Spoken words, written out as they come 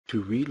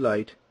To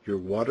relight your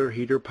water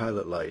heater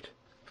pilot light,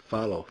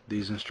 follow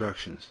these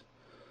instructions.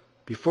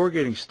 Before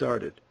getting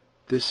started,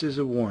 this is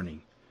a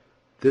warning.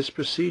 This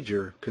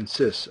procedure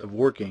consists of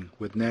working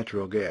with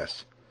natural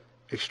gas.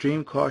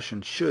 Extreme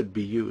caution should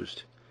be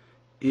used.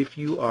 If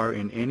you are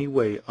in any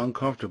way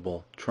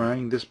uncomfortable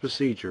trying this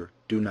procedure,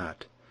 do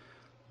not.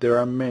 There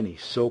are many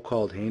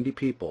so-called handy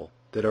people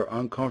that are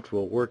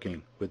uncomfortable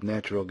working with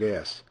natural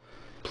gas.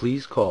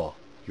 Please call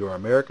your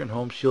American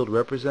Home Shield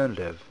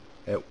representative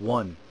at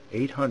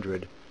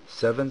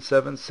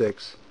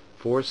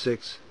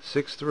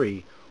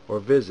 1-800-776-4663 or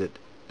visit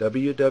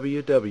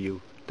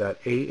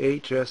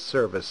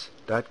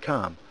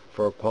www.ahsservice.com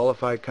for a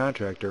qualified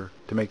contractor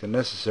to make the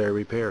necessary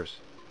repairs.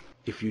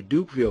 If you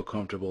do feel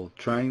comfortable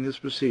trying this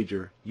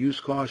procedure, use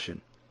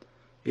caution.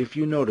 If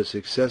you notice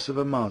excessive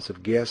amounts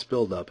of gas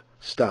buildup,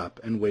 stop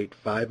and wait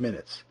 5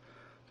 minutes.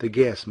 The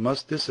gas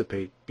must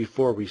dissipate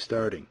before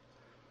restarting.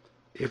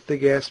 If the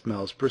gas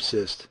smells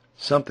persist,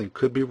 something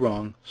could be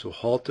wrong, so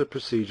halt the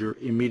procedure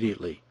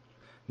immediately.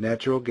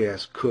 Natural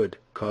gas could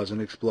cause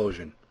an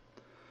explosion.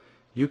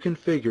 You can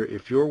figure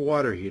if your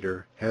water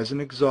heater has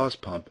an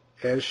exhaust pump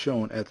as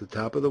shown at the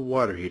top of the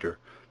water heater,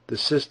 the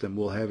system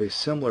will have a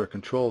similar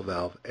control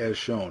valve as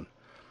shown.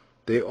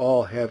 They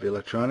all have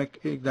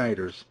electronic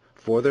igniters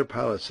for their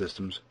pilot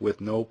systems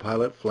with no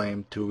pilot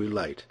flame to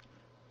relight.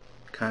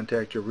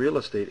 Contact your real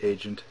estate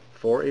agent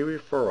for a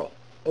referral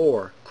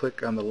or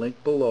click on the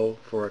link below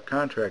for a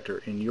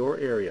contractor in your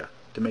area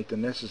to make the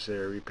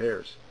necessary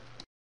repairs.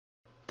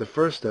 The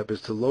first step is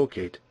to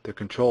locate the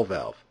control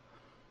valve.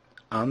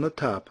 On the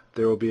top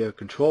there will be a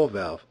control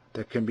valve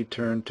that can be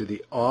turned to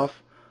the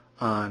off,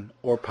 on,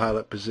 or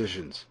pilot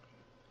positions.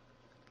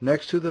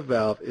 Next to the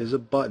valve is a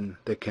button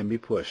that can be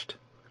pushed.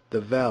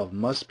 The valve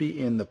must be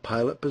in the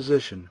pilot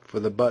position for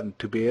the button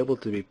to be able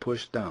to be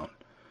pushed down.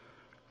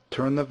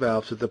 Turn the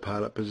valve to the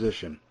pilot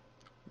position.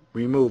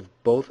 Remove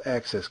both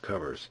access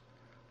covers.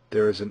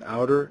 There is an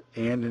outer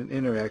and an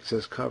inner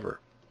access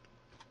cover.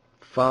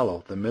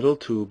 Follow the middle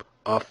tube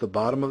off the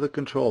bottom of the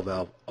control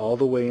valve all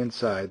the way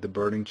inside the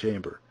burning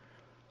chamber.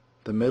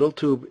 The middle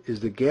tube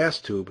is the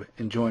gas tube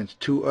and joins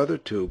 2 other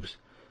tubes,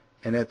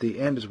 and at the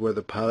end is where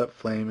the pilot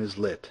flame is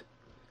lit.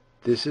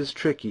 This is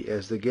tricky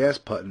as the gas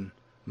button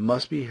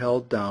must be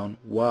held down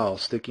while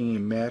sticking a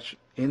match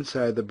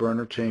inside the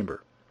burner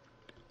chamber.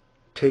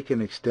 Take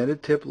an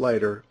extended tip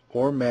lighter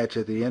or match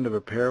at the end of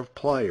a pair of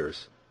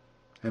pliers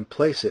and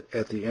place it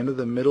at the end of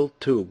the middle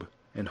tube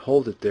and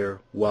hold it there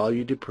while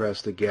you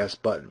depress the gas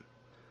button.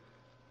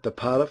 The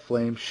pilot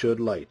flame should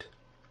light.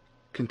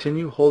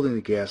 Continue holding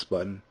the gas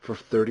button for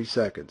 30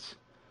 seconds.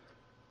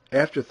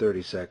 After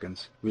 30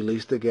 seconds,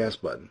 release the gas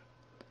button.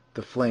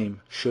 The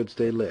flame should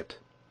stay lit.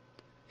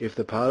 If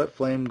the pilot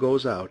flame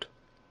goes out,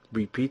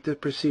 repeat the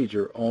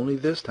procedure, only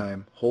this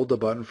time hold the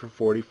button for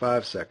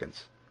 45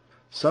 seconds.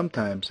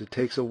 Sometimes it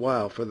takes a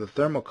while for the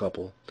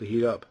thermocouple to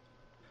heat up.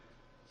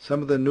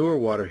 Some of the newer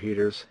water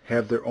heaters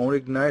have their own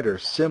igniter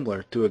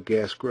similar to a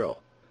gas grill.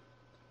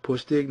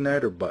 Push the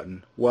igniter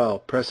button while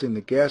pressing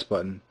the gas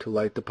button to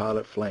light the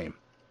pilot flame.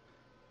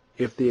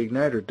 If the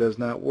igniter does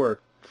not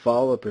work,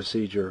 follow the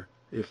procedure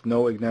if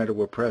no igniter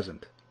were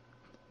present.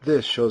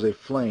 This shows a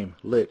flame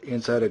lit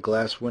inside a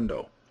glass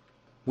window.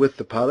 With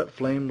the pilot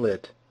flame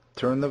lit,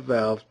 turn the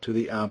valve to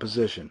the on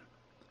position.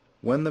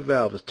 When the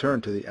valve is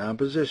turned to the on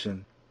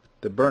position,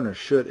 the burner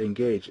should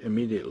engage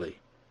immediately.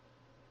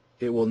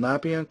 It will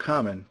not be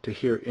uncommon to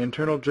hear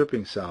internal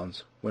dripping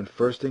sounds when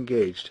first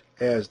engaged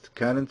as the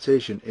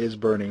condensation is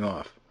burning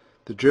off.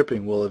 The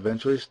dripping will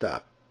eventually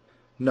stop.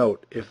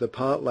 Note, if the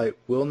pilot light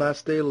will not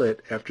stay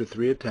lit after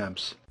 3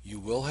 attempts, you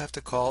will have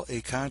to call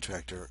a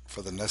contractor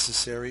for the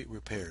necessary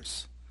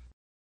repairs.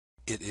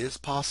 It is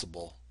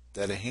possible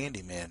that a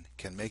handyman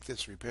can make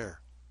this repair.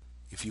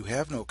 If you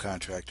have no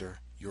contractor,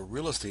 your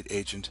real estate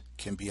agent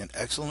can be an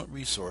excellent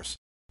resource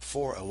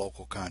for a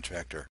local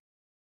contractor.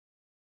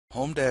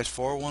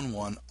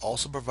 Home-411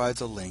 also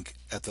provides a link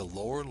at the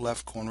lower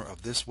left corner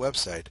of this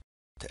website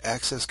to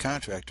access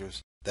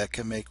contractors that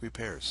can make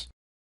repairs.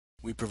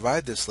 We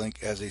provide this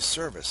link as a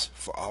service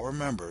for our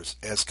members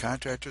as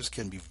contractors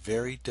can be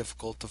very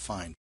difficult to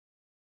find.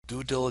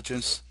 Due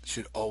diligence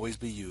should always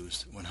be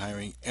used when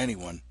hiring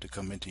anyone to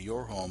come into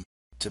your home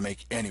to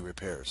make any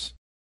repairs.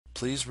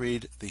 Please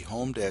read the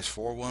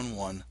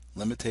Home-411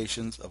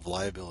 Limitations of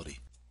Liability.